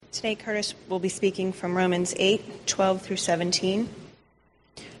Today, Curtis will be speaking from Romans 8:12 through 17.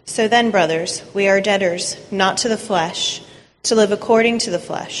 So then, brothers, we are debtors, not to the flesh, to live according to the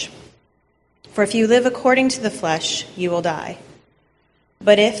flesh. For if you live according to the flesh, you will die.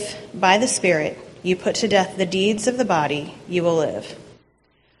 But if, by the Spirit, you put to death the deeds of the body, you will live.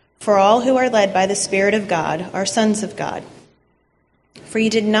 For all who are led by the Spirit of God are sons of God. For you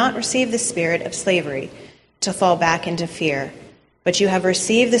did not receive the spirit of slavery to fall back into fear, but you have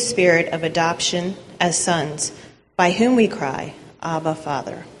received the Spirit of adoption as sons, by whom we cry, Abba,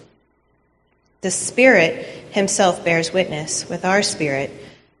 Father. The Spirit himself bears witness with our spirit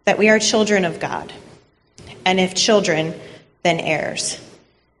that we are children of God. And if children, then heirs,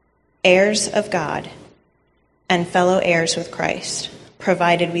 heirs of God, and fellow heirs with Christ,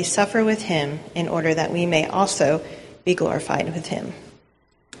 provided we suffer with him in order that we may also be glorified with him.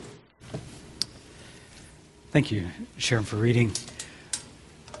 Thank you, Sharon, for reading.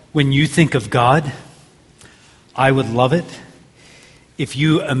 When you think of God, I would love it if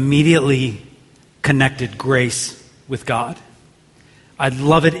you immediately connected grace with God. I'd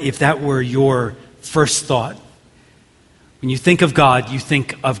love it if that were your first thought. When you think of God, you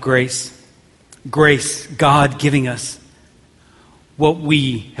think of grace. Grace, God giving us what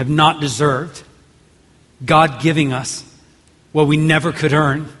we have not deserved. God giving us what we never could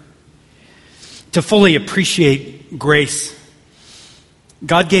earn. To fully appreciate grace,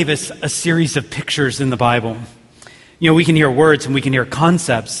 God gave us a series of pictures in the Bible. You know, we can hear words and we can hear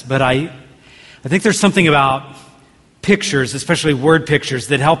concepts, but I think there's something about pictures, especially word pictures,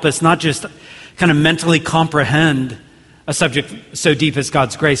 that help us not just kind of mentally comprehend a subject so deep as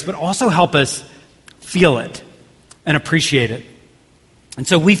God's grace, but also help us feel it and appreciate it. And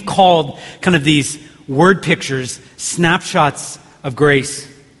so we've called kind of these word pictures snapshots of grace.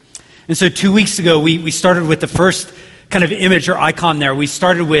 And so 2 weeks ago, we started with the first kind of image or icon there. We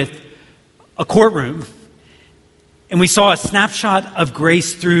started with a courtroom. And we saw a snapshot of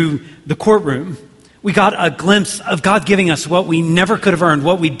grace through the courtroom. We got a glimpse of God giving us what we never could have earned,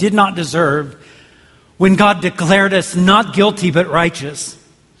 what we did not deserve, when God declared us not guilty but righteous.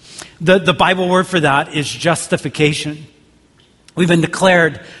 The Bible word for that is justification. We've been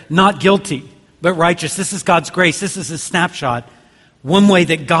declared not guilty but righteous. This is God's grace. This is a snapshot. One way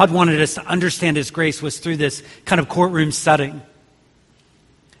that God wanted us to understand his grace was through this kind of courtroom setting.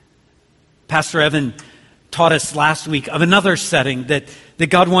 Pastor Evan taught us last week of another setting that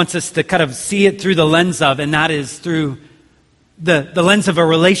God wants us to kind of see it through the lens of, and that is through the lens of a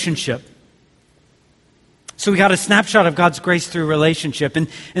relationship. So we got a snapshot of God's grace through relationship. And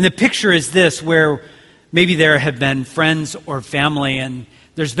the picture is this, where maybe there have been friends or family and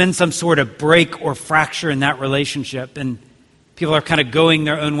there's been some sort of break or fracture in that relationship. And people are kind of going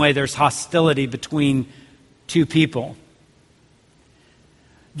their own way. There's hostility between two people.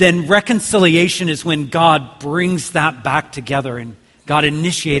 Then reconciliation is when God brings that back together, and God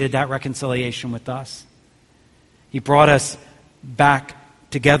initiated that reconciliation with us. He brought us back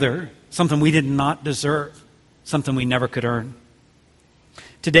together, something we did not deserve, something we never could earn.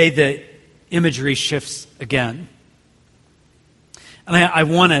 Today, the imagery shifts again. And I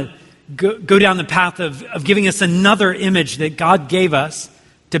want to go down the path of giving us another image that God gave us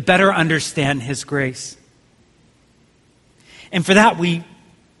to better understand his grace. And for that,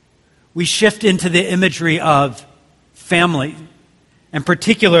 we shift into the imagery of family, and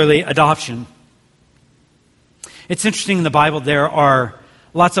particularly adoption. It's interesting in the Bible, there are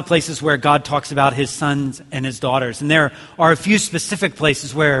lots of places where God talks about his sons and his daughters. And there are a few specific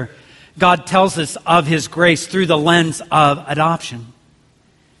places where God tells us of his grace through the lens of adoption.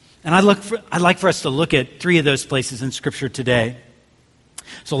 And I'd like for us to look at 3 of those places in Scripture today.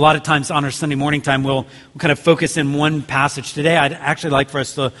 So a lot of times on our Sunday morning time, we'll kind of focus in one passage. Today, I'd actually like for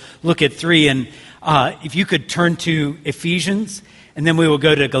us to look at 3. And if you could turn to Ephesians, and then we will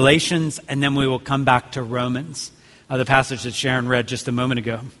go to Galatians, and then we will come back to Romans, the passage that Sharon read just a moment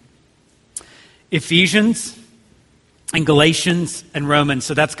ago. Ephesians and Galatians and Romans.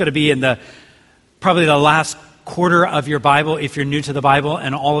 So that's going to be in probably the last quarter of your Bible if you're new to the Bible,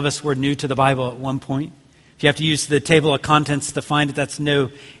 and all of us were new to the Bible at one point. If you have to use the table of contents to find it, that's no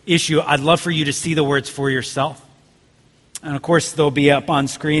issue. I'd love for you to see the words for yourself. And of course, they'll be up on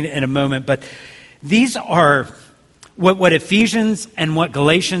screen in a moment. But these are what Ephesians and what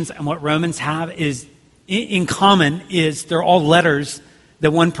Galatians and what Romans have is in common is they're all letters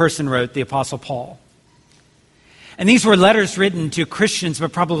that one person wrote, the Apostle Paul. And these were letters written to Christians,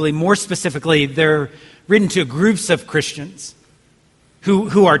 but probably more specifically, they're written to groups of Christians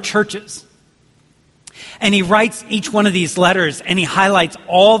who are churches. And he writes each one of these letters and he highlights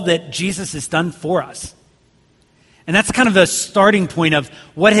all that Jesus has done for us. And that's kind of a starting point of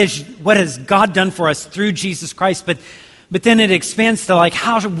what has God done for us through Jesus Christ. But then it expands to like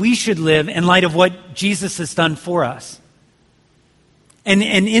how we should live in light of what Jesus has done for us. And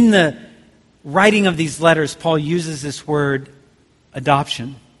in the writing of these letters, Paul uses this word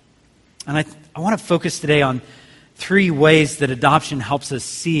adoption. And I want to focus today on 3 ways that adoption helps us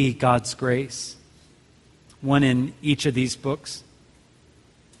see God's grace. One in each of these books.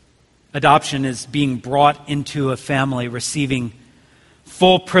 Adoption is being brought into a family, receiving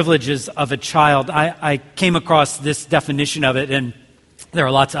full privileges of a child. I came across this definition of it, and there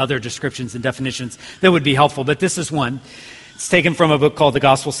are lots of other descriptions and definitions that would be helpful, but this is one. It's taken from a book called The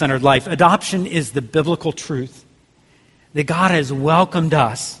Gospel-Centered Life. Adoption is the biblical truth that God has welcomed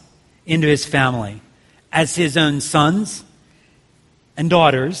us into his family as his own sons and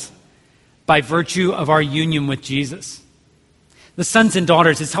daughters by virtue of our union with Jesus. The sons and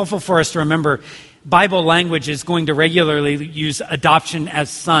daughters, it's helpful for us to remember Bible language is going to regularly use adoption as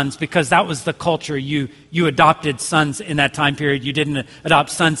sons because that was the culture. You adopted sons in that time period. You didn't adopt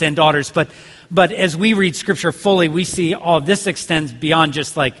sons and daughters. But as we read Scripture fully, we see this extends beyond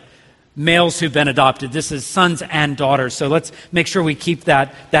just like males who've been adopted. This is sons and daughters. So let's make sure we keep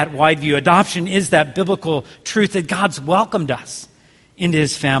that wide view. Adoption is that biblical truth that God's welcomed us into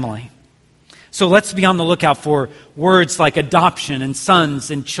his family. So let's be on the lookout for words like adoption and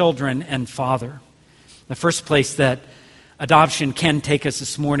sons and children and father. The first place that adoption can take us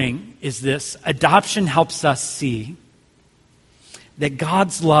this morning is this. Adoption helps us see that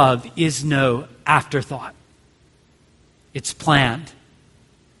God's love is no afterthought. It's planned.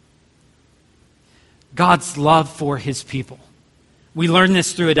 God's love for his people. We learn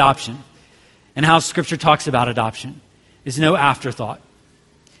this through adoption, and how Scripture talks about adoption is no afterthought.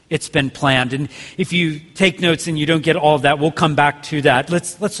 It's been planned. And if you take notes and you don't get all of that, we'll come back to that.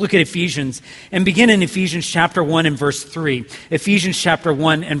 Let's look at Ephesians and begin in Ephesians chapter 1 and verse 3. Ephesians chapter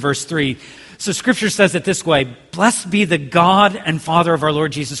 1 and verse 3. So Scripture says it this way: blessed be the God and Father of our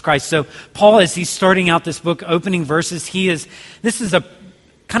Lord Jesus Christ. So Paul, as he's starting out this book, opening verses, this is a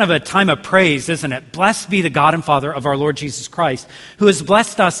kind of a time of praise, isn't it? Blessed be the God and Father of our Lord Jesus Christ, who has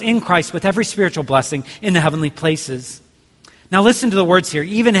blessed us in Christ with every spiritual blessing in the heavenly places. Now listen to the words here.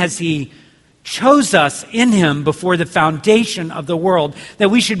 Even as he chose us in him before the foundation of the world,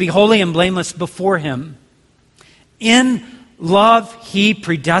 that we should be holy and blameless before him. In love, he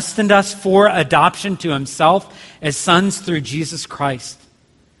predestined us for adoption to himself as sons through Jesus Christ,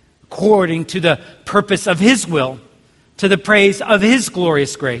 according to the purpose of his will, to the praise of his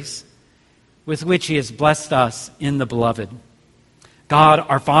glorious grace, with which he has blessed us in the beloved. God,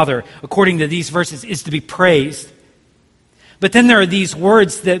 our Father, according to these verses, is to be praised. But then there are these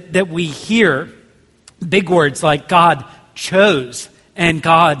words that we hear, big words like God chose and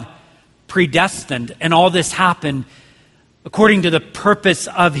God predestined, and all this happened according to the purpose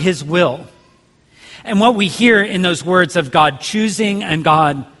of his will. And what we hear in those words of God choosing and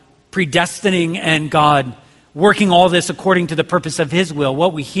God predestining and God working all this according to the purpose of his will,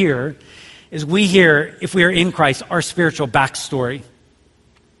 what we hear is if we are in Christ, our spiritual backstory.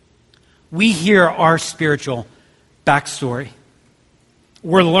 We hear our spiritual backstory.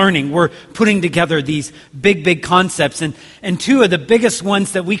 We're learning, we're putting together these big concepts. And 2 of the biggest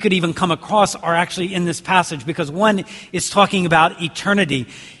ones that we could even come across are actually in this passage, because one is talking about eternity.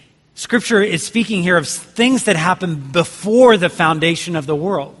 Scripture is speaking here of things that happened before the foundation of the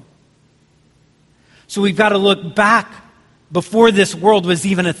world. So we've got to look back before this world was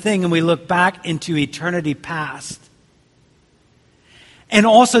even a thing, and we look back into eternity past. And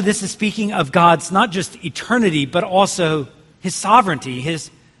also this is speaking of God's not just eternity, but also his sovereignty,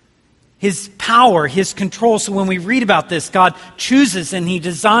 his power, his control. So when we read about this, God chooses and he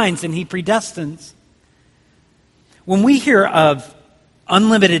designs and he predestines. When we hear of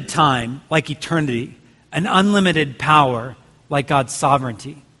unlimited time like eternity, and unlimited power like God's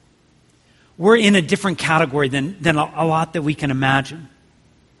sovereignty, we're in a different category than a lot that we can imagine.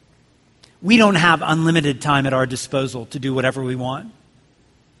 We don't have unlimited time at our disposal to do whatever we want.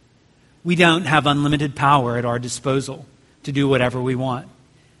 We don't have unlimited power at our disposal to do whatever we want.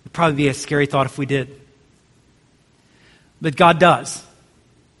 It would probably be a scary thought if we did. But God does.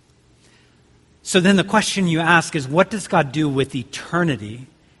 So then the question you ask is, what does God do with eternity?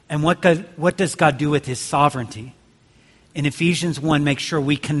 And what does God do with his sovereignty? In Ephesians 1, make sure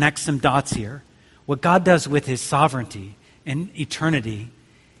we connect some dots here. What God does with his sovereignty and eternity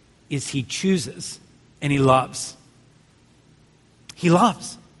is he chooses and he loves. He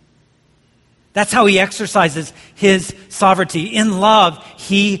loves. That's how he exercises his sovereignty. In love,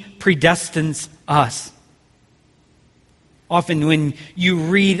 he predestines us. Often when you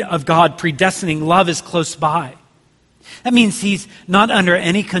read of God predestining, love is close by. That means he's not under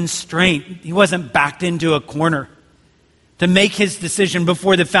any constraint. He wasn't backed into a corner to make his decision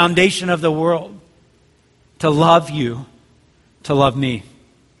before the foundation of the world to love you, to love me.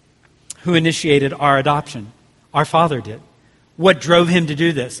 Who initiated our adoption? Our Father did. What drove him to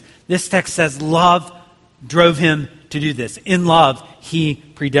do this? This text says love drove him to do this. In love, he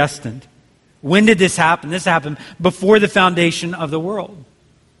predestined. When did this happen? This happened before the foundation of the world.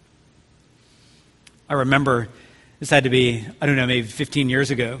 I remember this had to be, maybe 15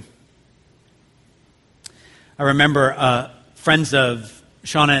 years ago. I remember friends of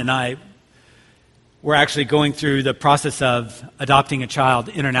Shauna and I were actually going through the process of adopting a child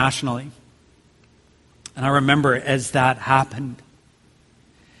internationally. And I remember as that happened,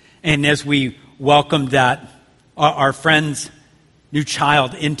 and as we welcomed that, our friend's new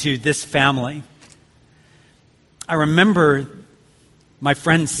child into this family, I remember my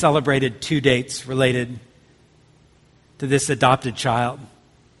friends celebrated 2 dates related to this adopted child,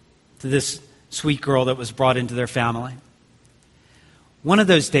 to this sweet girl that was brought into their family. One of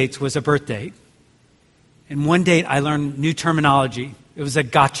those dates was a birth date. And one date I learned new terminology. It was a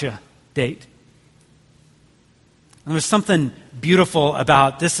gotcha date. And there was something beautiful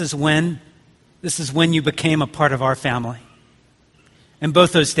about this is when you became a part of our family. And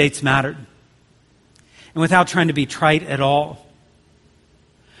both those dates mattered. And without trying to be trite at all,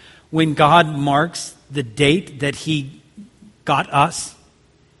 when God marks the date that he got us,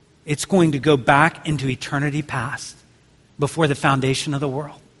 it's going to go back into eternity past, before the foundation of the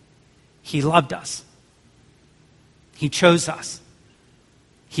world. He loved us. He chose us.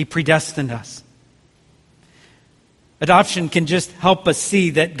 He predestined us. Adoption can just help us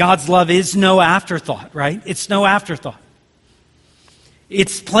see that God's love is no afterthought, right? It's no afterthought.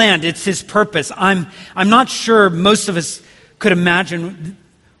 It's planned. It's his purpose. I'm not sure most of us could imagine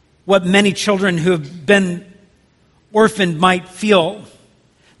what many children who have been orphaned might feel,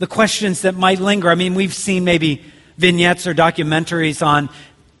 the questions that might linger. I mean, we've seen maybe vignettes or documentaries on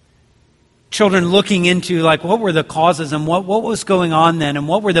children looking into like what were the causes and what was going on then and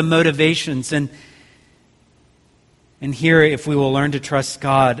what were the motivations. And here, if we will learn to trust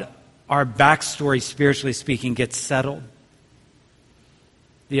God, our backstory, spiritually speaking, gets settled.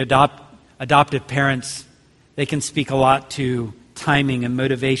 The adoptive parents, they can speak a lot to timing and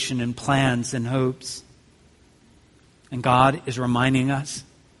motivation and plans and hopes. And God is reminding us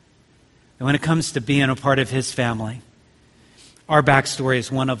that when it comes to being a part of his family, our backstory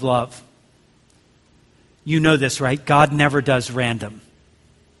is one of love. You know this, right? God never does random.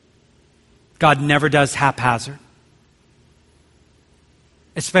 God never does haphazard.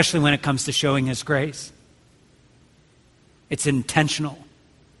 Especially when it comes to showing his grace. It's intentional.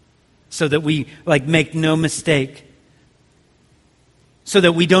 So that we make no mistake. So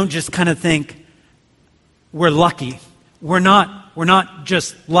that we don't just kind of think we're lucky. We're not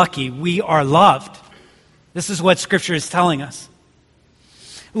just lucky. We are loved. This is what Scripture is telling us.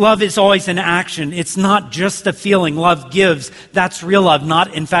 Love is always an action. It's not just a feeling. Love gives. That's real love,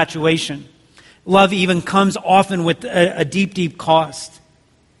 not infatuation. Love even comes often with a deep, deep cost.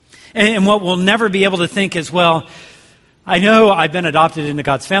 And what we'll never be able to think is, well, I know I've been adopted into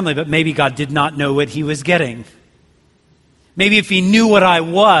God's family, but maybe God did not know what he was getting. Maybe if he knew what I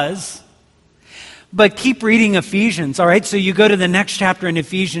was. But keep reading Ephesians, all right? So you go to the next chapter in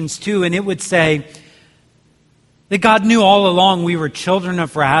Ephesians 2, and it would say that God knew all along we were children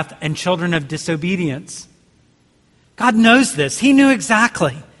of wrath and children of disobedience. God knows this. He knew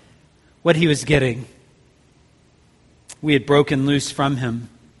exactly what he was getting. We had broken loose from him.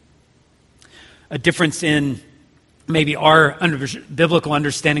 A difference in maybe our biblical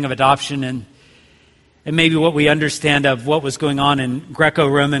understanding of adoption and maybe what we understand of what was going on in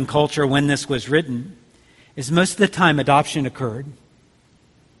Greco-Roman culture when this was written is most of the time adoption occurred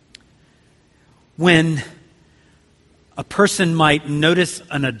when a person might notice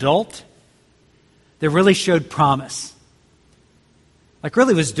an adult that really showed promise, like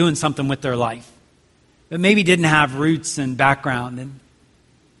really was doing something with their life, but maybe didn't have roots and background. And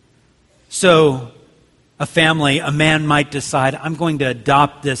so a man might decide, I'm going to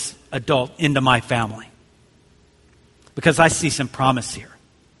adopt this adult into my family because I see some promise here.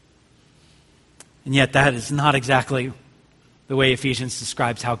 And yet that is not exactly the way Ephesians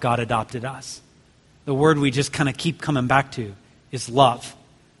describes how God adopted us. The word we just kind of keep coming back to is love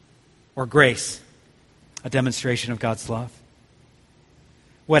or grace, a demonstration of God's love.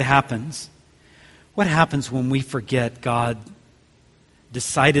 What happens? What happens when we forget God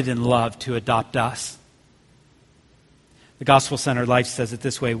decided in love to adopt us? The gospel-centered life says it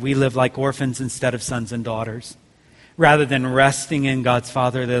this way: we live like orphans instead of sons and daughters. Rather than resting in God's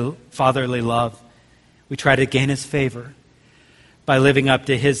fatherly love, We try to gain his favor by living up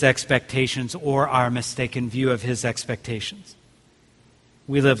to his expectations or our mistaken view of his expectations.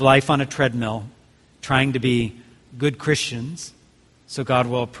 We live life on a treadmill, trying to be good Christians so God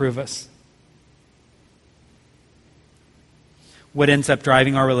will approve us. What ends up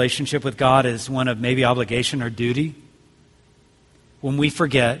driving our relationship with God is one of maybe obligation or duty. When we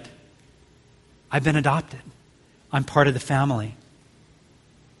forget, I've been adopted. I'm part of the family.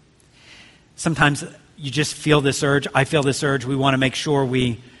 Sometimes you just feel this urge. I feel this urge. We want to make sure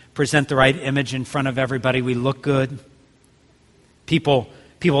we present the right image in front of everybody. We look good. People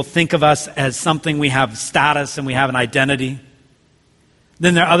think of us as something. We have status and we have an identity.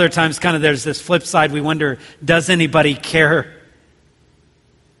 Then there are other times there's this flip side. We wonder, does anybody care?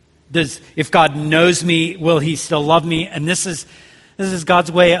 If God knows me, will he still love me? And this is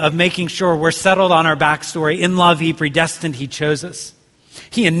God's way of making sure we're settled on our backstory. In love, he predestined, he chose us.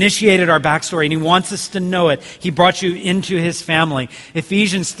 He initiated our backstory and he wants us to know it. He brought you into his family.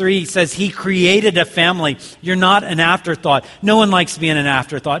 Ephesians 3 says he created a family. You're not an afterthought. No one likes being an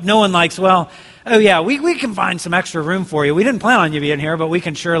afterthought. No one likes, we can find some extra room for you. We didn't plan on you being here, but we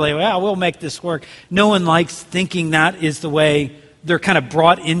can surely, we'll make this work. No one likes thinking that is the way they're kind of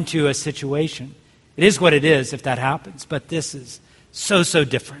brought into a situation. It is what it is if that happens, but this is so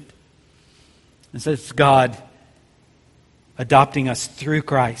different. And so it's God adopting us through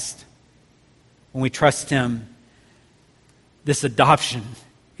Christ. When we trust him, this adoption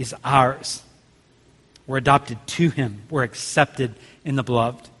is ours. We're adopted to him. We're accepted in the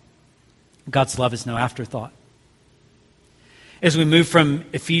beloved. God's love is no afterthought. As we move from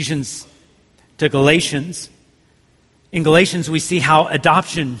Ephesians to Galatians, in Galatians we see how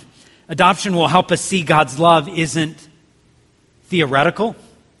adoption will help us see God's love isn't theoretical.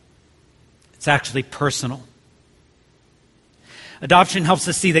 It's actually personal. Adoption helps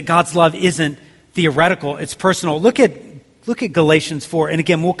us see that God's love isn't theoretical, it's personal. Look at Galatians 4, and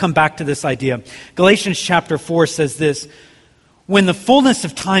again, we'll come back to this idea. Galatians chapter 4 says this, when the fullness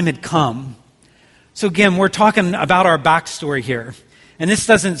of time had come, so again, we're talking about our backstory here, and this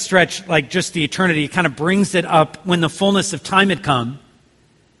doesn't stretch like just the eternity, it kind of brings it up when the fullness of time had come.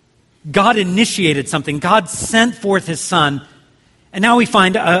 God initiated something, God sent forth his son, and now we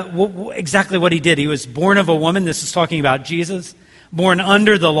find exactly what he did. He was born of a woman, this is talking about Jesus, born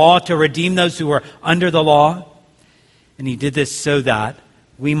under the law to redeem those who were under the law. And he did this so that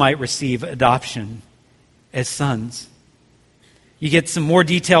we might receive adoption as sons. You get some more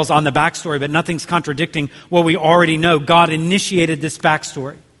details on the backstory, but nothing's contradicting what we already know. God initiated this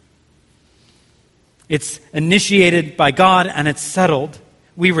backstory. It's initiated by God and it's settled.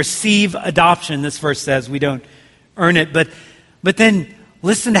 We receive adoption, this verse says. We don't earn it, but then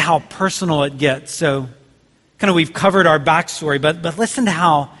listen to how personal it gets. So we've covered our backstory, but listen to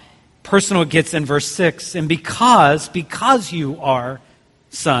how personal it gets in verse 6. And because you are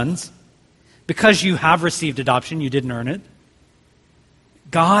sons, because you have received adoption, you didn't earn it,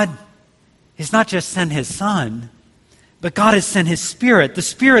 God has not just sent his son, but God has sent his Spirit, the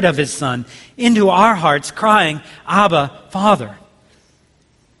Spirit of his Son, into our hearts, crying, Abba, Father.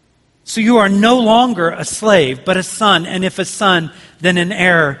 So you are no longer a slave, but a son, and if a son, then an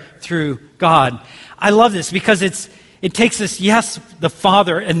heir through God. I love this because it takes us, yes, the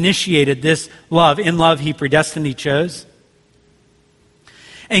Father initiated this love. In love, he predestined, he chose.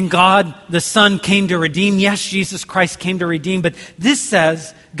 And God, the Son, came to redeem. Yes, Jesus Christ came to redeem, but this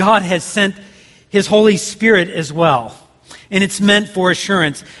says God has sent his Holy Spirit as well. And it's meant for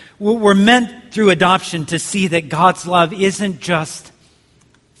assurance. We're meant through adoption to see that God's love isn't just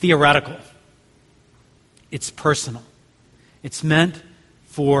theoretical. It's personal. It's meant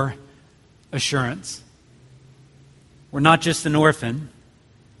for assurance. We're not just an orphan,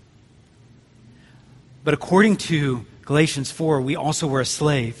 but according to Galatians 4, we also were a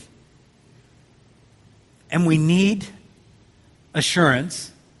slave. And we need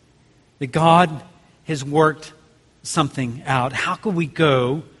assurance that God has worked something out. How could we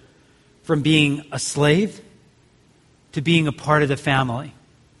go from being a slave to being a part of the family?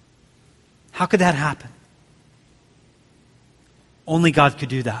 How could that happen? Only God could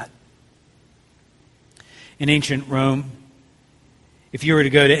do that. In ancient Rome, if you were to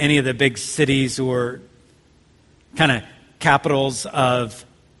go to any of the big cities or kind of capitals of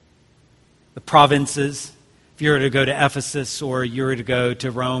the provinces, if you were to go to Ephesus or you were to go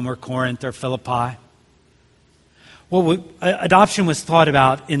to Rome or Corinth or Philippi, adoption was thought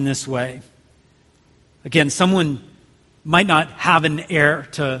about in this way. Again, someone might not have an heir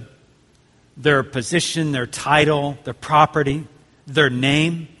to their position, their title, their property, their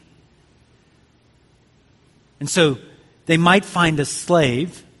name. And so they might find a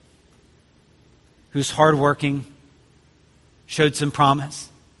slave who's hardworking, showed some promise.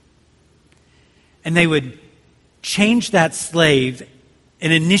 And they would change that slave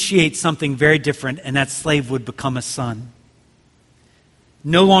and initiate something very different, and that slave would become a son.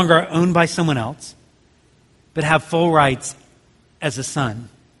 No longer owned by someone else, but have full rights as a son.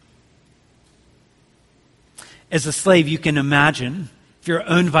 As a slave, you can imagine, if you're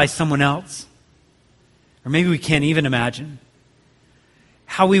owned by someone else, or maybe we can't even imagine,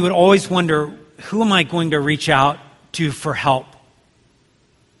 how we would always wonder, who am I going to reach out to for help?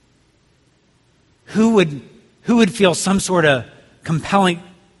 Who would feel some sort of compelling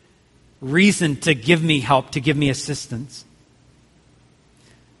reason to give me help, to give me assistance?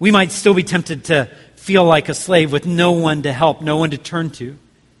 We might still be tempted to feel like a slave with no one to help, no one to turn to.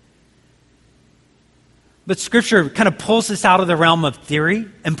 But Scripture kind of pulls this out of the realm of theory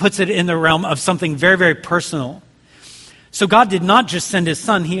and puts it in the realm of something very, very personal. So God did not just send His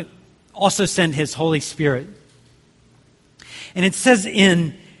Son, He also sent His Holy Spirit. And it says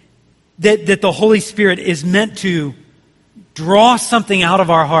that the Holy Spirit is meant to draw something out of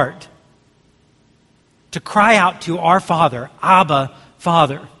our heart, to cry out to our Father, Abba,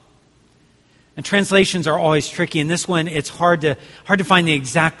 Father. And translations are always tricky. In this one, it's hard to find the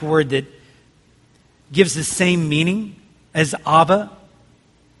exact word that gives the same meaning as Abba.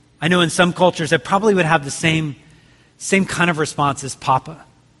 I know in some cultures it probably would have the same kind of response as Papa.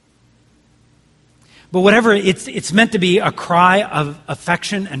 But whatever, it's meant to be a cry of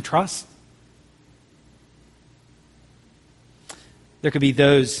affection and trust. There could be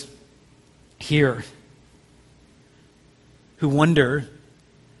those here who wonder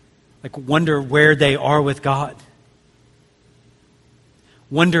where they are with God.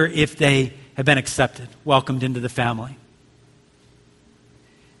 Wonder if they have been accepted, welcomed into the family.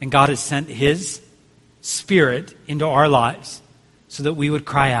 And God has sent His Spirit into our lives so that we would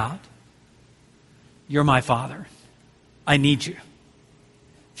cry out, "You're my Father. I need you.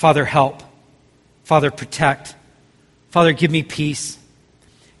 Father, help. Father, protect. Father, give me peace."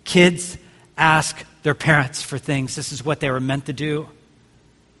 Kids ask their parents for things. This is what they were meant to do.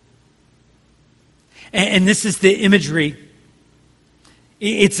 And this is the imagery.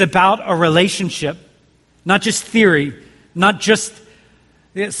 It's about a relationship, not just theory, not just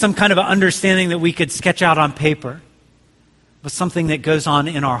some kind of understanding that we could sketch out on paper, but something that goes on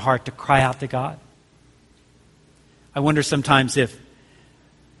in our heart to cry out to God. I wonder sometimes if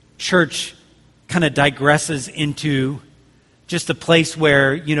church kind of digresses into just a place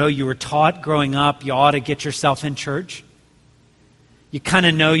where, you were taught growing up, you ought to get yourself in church. You kind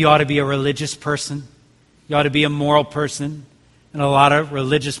of know you ought to be a religious person. You ought to be a moral person. And a lot of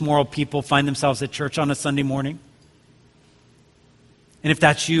religious, moral people find themselves at church on a Sunday morning. And if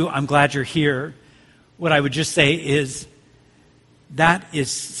that's you, I'm glad you're here. What I would just say is that is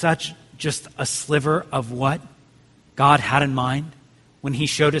such just a sliver of what God had in mind when He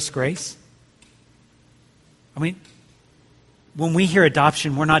showed us grace. I mean, when we hear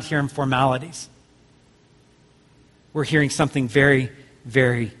adoption, we're not hearing formalities. We're hearing something very,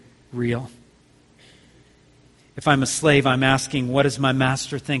 very real. If I'm a slave, I'm asking, what does my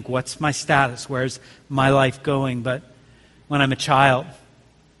master think? What's my status? Where's my life going? But when I'm a child,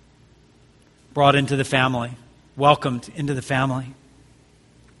 brought into the family, welcomed into the family,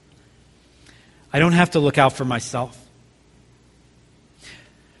 I don't have to look out for myself.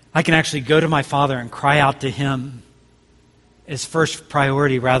 I can actually go to my Father and cry out to Him as first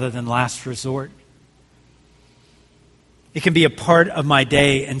priority rather than last resort. It can be a part of my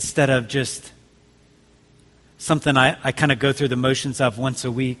day instead of just something I kind of go through the motions of once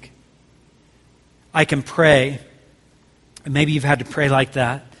a week. I can pray, and maybe you've had to pray like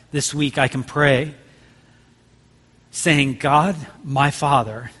that this week. I can pray saying, "God, my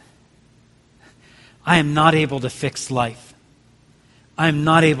Father, I am not able to fix life. I am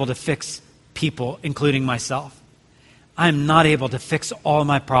not able to fix people, including myself. I am not able to fix all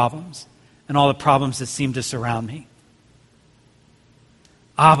my problems and all the problems that seem to surround me.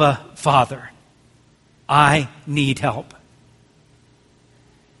 Abba, Father, I need help."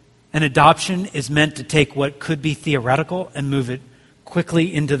 And adoption is meant to take what could be theoretical and move it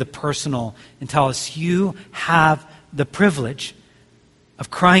quickly into the personal and tell us, you have the privilege of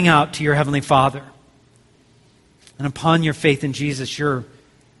crying out to your Heavenly Father. And upon your faith in Jesus, you're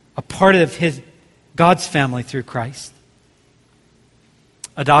a part of God's family through Christ.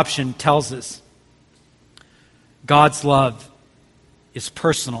 Adoption tells us God's love is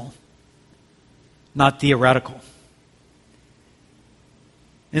personal, not theoretical.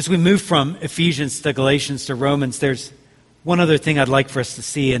 As we move from Ephesians to Galatians to Romans, there's one other thing I'd like for us to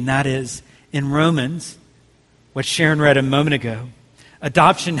see, and that is in Romans, what Sharon read a moment ago,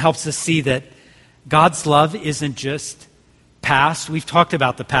 adoption helps us see that God's love isn't just past. We've talked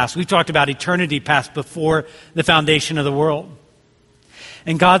about the past. We've talked about eternity past before the foundation of the world.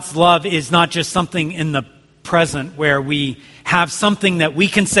 And God's love is not just something in the present where we have something that we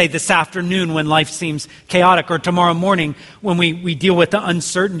can say this afternoon when life seems chaotic, or tomorrow morning when we deal with the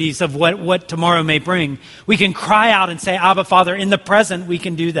uncertainties of what tomorrow may bring. We can cry out and say, Abba, Father. In the present, we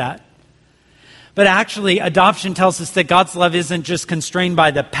can do that. But actually, adoption tells us that God's love isn't just constrained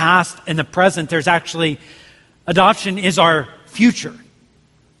by the past and the present. There's actually, adoption is our future.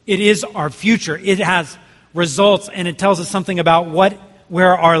 It is our future. It has results, and it tells us something about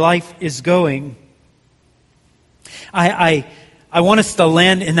where our life is going. I want us to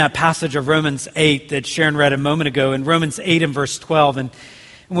land in that passage of Romans 8 that Sharon read a moment ago, in Romans 8 and verse 12. And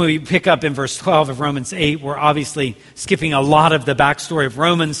when we pick up in verse 12 of Romans 8, we're obviously skipping a lot of the backstory of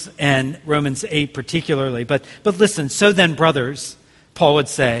Romans and Romans 8 particularly. But listen, so then, brothers, Paul would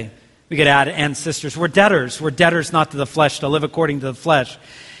say, we could add, and sisters, we're debtors. We're debtors not to the flesh, to live according to the flesh.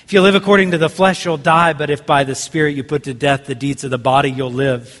 If you live according to the flesh, you'll die. But if by the Spirit you put to death the deeds of the body, you'll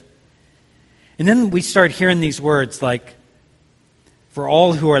live. And then we start hearing these words like, for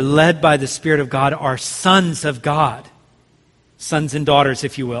all who are led by the Spirit of God are sons of God. Sons and daughters,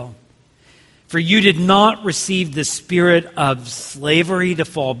 if you will. For you did not receive the spirit of slavery to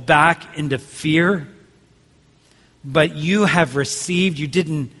fall back into fear, but you have received, you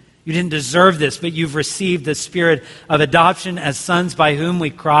didn't deserve this, but you've received the spirit of adoption as sons, by whom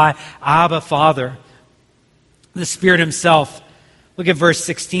we cry, Abba, Father. The Spirit himself, look at verse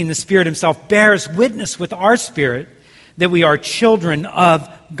 16, the Spirit himself bears witness with our spirit that we are children of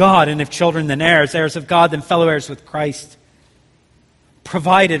God, and if children, then heirs, heirs of God, then fellow heirs with Christ.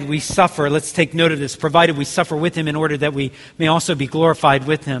 Provided we suffer, let's take note of this, provided we suffer with him in order that we may also be glorified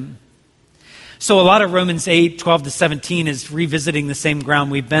with him. So a lot of Romans 8, 12 to 17 is revisiting the same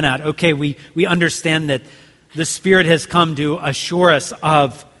ground we've been at. Okay, we understand that the Spirit has come to assure us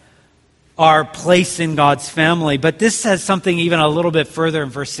of our place in God's family. But this says something even a little bit further in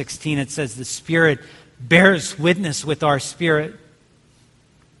verse 16. It says the Spirit bears witness with our spirit.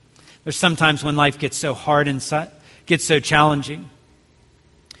 There's sometimes when life gets so hard and gets so challenging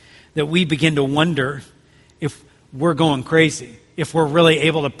that we begin to wonder if we're going crazy, if we're really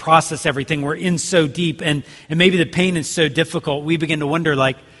able to process everything. We're in so deep, and maybe the pain is so difficult, we begin to wonder,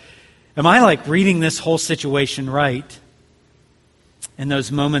 like, am I like reading this whole situation right? In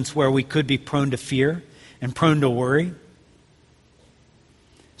those moments where we could be prone to fear and prone to worry.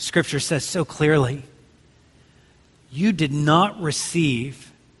 Scripture says so clearly, you did not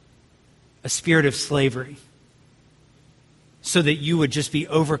receive a spirit of slavery so that you would just be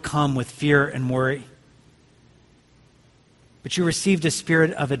overcome with fear and worry. But you received a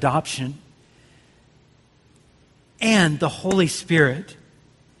spirit of adoption. And the Holy Spirit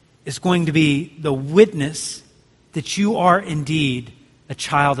is going to be the witness that you are indeed a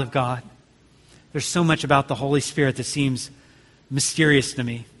child of God. There's so much about the Holy Spirit that seems mysterious to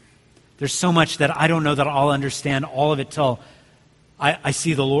me. There's so much that I don't know that I'll understand all of it till I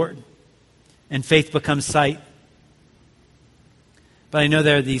see the Lord. And faith becomes sight. But I know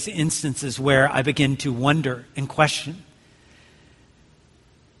there are these instances where I begin to wonder and question.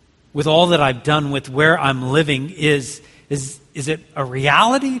 With all that I've done, with where I'm living, is it a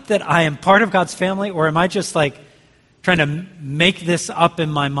reality that I am part of God's family? Or am I just like trying to make this up in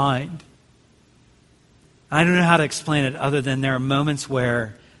my mind? I don't know how to explain it other than there are moments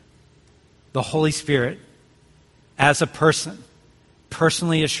where the Holy Spirit, as a person,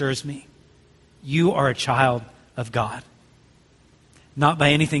 personally assures me, you are a child of God. Not by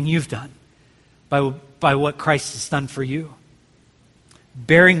anything you've done, by what Christ has done for you.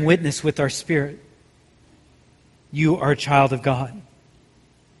 Bearing witness with our spirit, you are a child of God.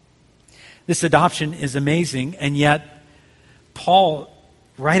 This adoption is amazing, and yet Paul,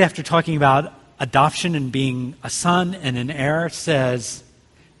 right after talking about adoption and being a son and an heir, says,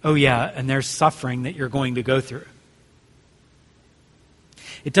 oh yeah, and there's suffering that you're going to go through.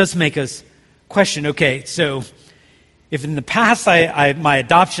 It does make us question, okay, so if in the past my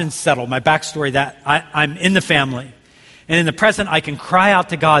adoption's settled, my backstory, that I'm in the family, and in the present I can cry out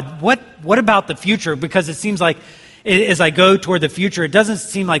to God, what about the future? Because it seems like as I go toward the future, it doesn't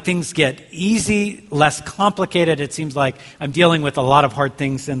seem like things get easy, less complicated. It seems like I'm dealing with a lot of hard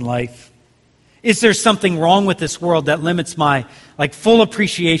things in life. Is there something wrong with this world that limits my full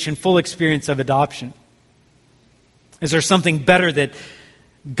appreciation, full experience of adoption? Is there something better that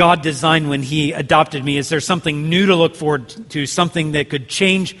God designed when he adopted me? Is there something new to look forward to, something that could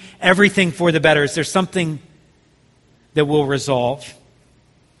change everything for the better? Is there something that will resolve?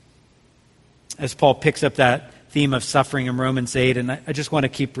 As Paul picks up that theme of suffering in Romans 8, and I just want to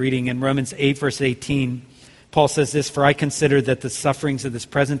keep reading. In Romans 8, verse 18, Paul says this, "For I consider that the sufferings of this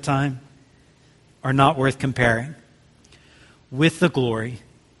present time are not worth comparing with the glory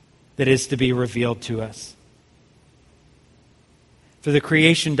that is to be revealed to us. For the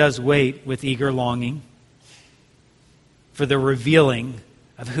creation does wait with eager longing for the revealing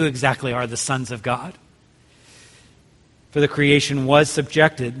of who exactly are the sons of God. For the creation was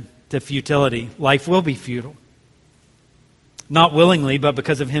subjected to futility. Life will be futile. Not willingly, but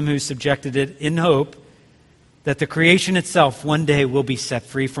because of him who subjected it, in hope that the creation itself one day will be set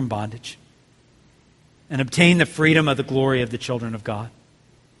free from bondage and obtain the freedom of the glory of the children of God."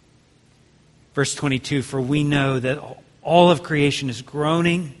 Verse 22, "For we know that all of creation is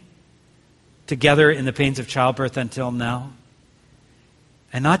groaning together in the pains of childbirth until now."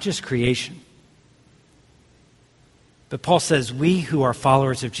 And not just creation, but Paul says we who are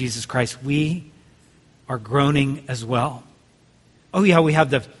followers of Jesus Christ, we are groaning as well. Oh yeah, we have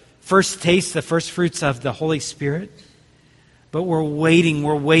the first taste, the first fruits of the Holy Spirit, but we're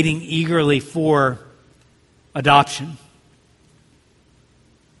waiting eagerly for adoption.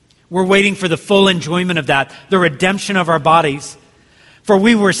 We're waiting for the full enjoyment of that, the redemption of our bodies. For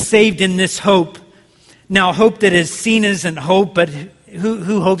we were saved in this hope. Now, hope that is seen isn't hope, but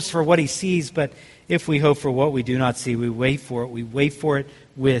who hopes for what he sees? But if we hope for what we do not see, we wait for it. We wait for it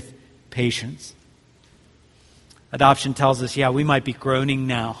with patience. Adoption tells us, yeah, we might be groaning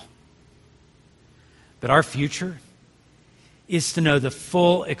now, but our future is to know the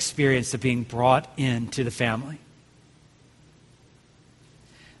full experience of being brought into the family.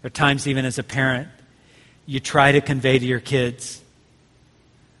 There are times, even as a parent, you try to convey to your kids,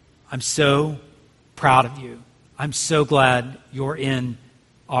 "I'm so proud of you. I'm so glad you're in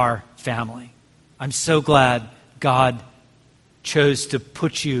our family. I'm so glad God chose to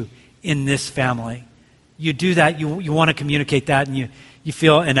put you in this family." You do that, you want to communicate that, and you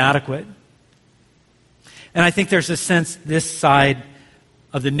feel inadequate. And I think there's a sense this side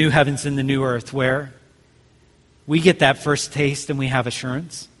of the new heavens and the new earth where we get that first taste and we have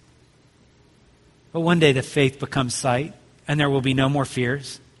assurance. But one day the faith becomes sight, and there will be no more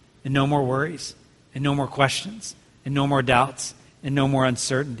fears, and no more worries, and no more questions, and no more doubts, and no more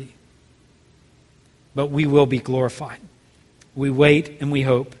uncertainty. But we will be glorified. We wait and we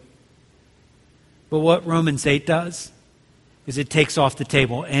hope. But what Romans 8 does is it takes off the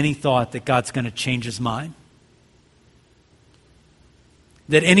table any thought that God's going to change his mind.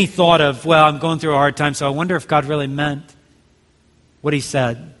 That any thought of, well, I'm going through a hard time, so I wonder if God really meant what he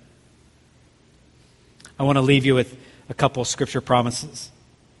said. I want to leave you with a couple of scripture promises.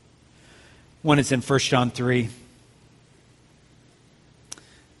 One is in 1 John 3.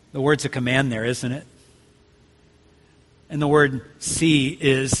 The word's a command there, isn't it? And the word see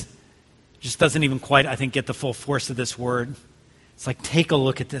just doesn't even quite, I think, get the full force of this word. It's like, take a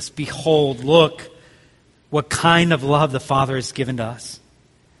look at this. Behold, look, what kind of love the Father has given to us.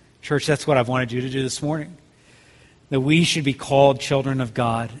 Church, that's what I've wanted you to do this morning. That we should be called children of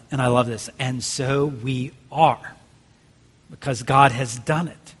God. And I love this. And so we are. Because God has done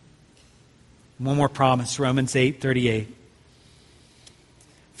it. One more promise, Romans 8:38.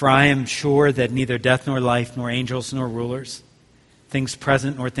 "For I am sure that neither death nor life, nor angels nor rulers, things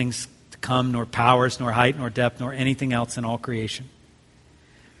present nor things to come, nor powers, nor height, nor depth, nor anything else in all creation,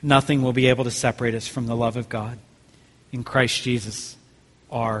 nothing will be able to separate us from the love of God in Christ Jesus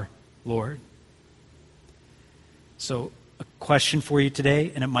our Lord." So, a question for you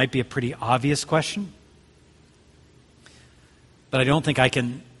today, and it might be a pretty obvious question, but I don't think I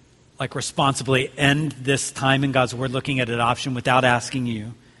can responsibly end this time in God's Word looking at adoption without asking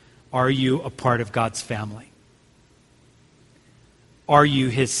you, are you a part of God's family? Are you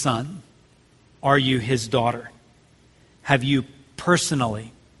his son? Are you his daughter? Have you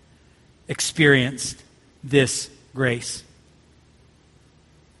personally experienced this grace?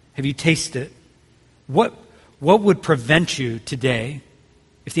 Have you tasted it? What would prevent you today,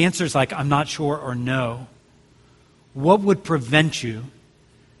 if the answer is I'm not sure or no, what would prevent you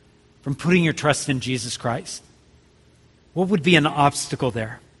from putting your trust in Jesus Christ? What would be an obstacle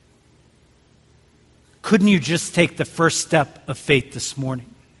there? Couldn't you just take the first step of faith this morning?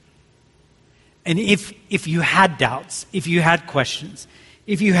 And if you had doubts, if you had questions,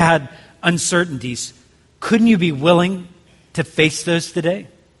 if you had uncertainties, couldn't you be willing to face those today?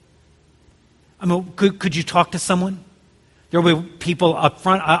 I mean, could you talk to someone? There will be people up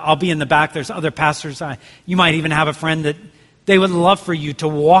front. I'll be in the back. There's other pastors. You might even have a friend that they would love for you to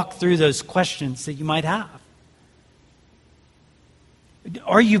walk through those questions that you might have.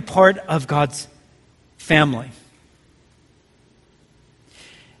 Are you part of God's family?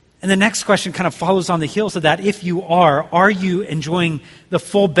 And the next question kind of follows on the heels of that. If you are you enjoying the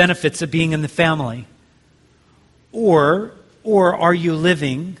full benefits of being in the family? Or are you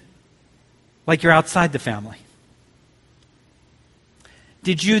living like you're outside the family?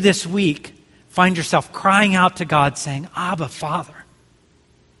 Did you this week find yourself crying out to God saying, Abba, Father?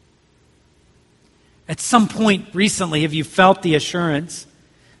 At some point recently, have you felt the assurance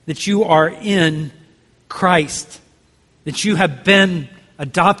that you are in Christ, that you have been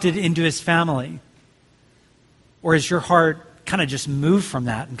adopted into his family? Or has your heart kind of just moved from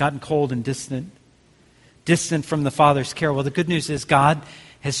that and gotten cold and distant from the Father's care? Well, the good news is God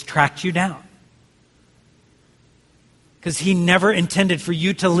has tracked you down, because he never intended for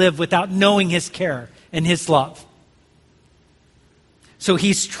you to live without knowing his care and his love. So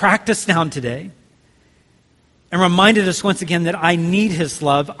he's tracked us down today and reminded us once again that I need his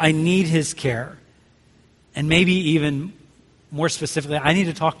love, I need his care, and maybe even more specifically, I need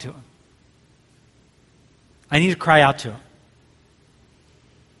to talk to him. I need to cry out to him.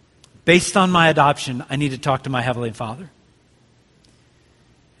 Based on my adoption, I need to talk to my Heavenly Father.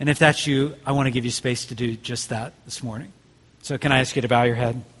 And if that's you, I want to give you space to do just that this morning. So can I ask you to bow your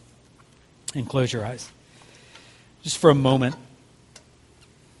head and close your eyes? Just for a moment.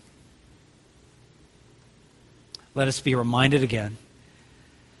 Let us be reminded again,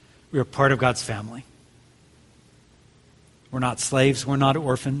 we are part of God's family. We're not slaves, we're not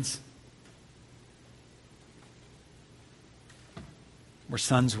orphans. We're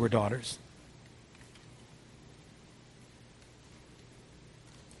sons, we're daughters.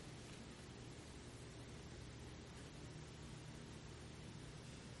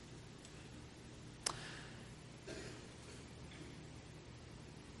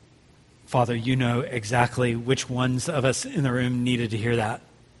 Father, you know exactly which ones of us in the room needed to hear that.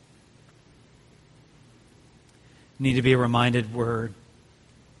 Need to be reminded we're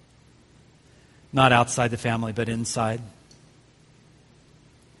not outside the family, but inside.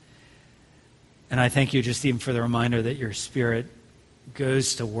 And I thank you just even for the reminder that your Spirit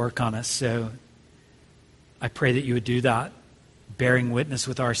goes to work on us. So I pray that you would do that, bearing witness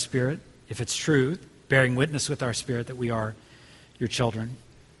with our spirit, if it's true, bearing witness with our spirit that we are your children.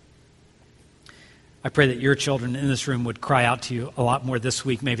 I pray that your children in this room would cry out to you a lot more this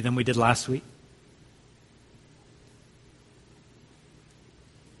week maybe than we did last week.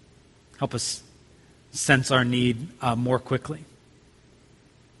 Help us sense our need more quickly.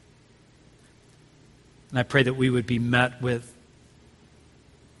 And I pray that we would be met with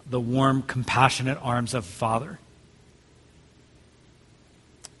the warm, compassionate arms of a Father.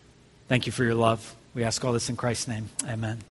 Thank you for your love. We ask all this in Christ's name. Amen.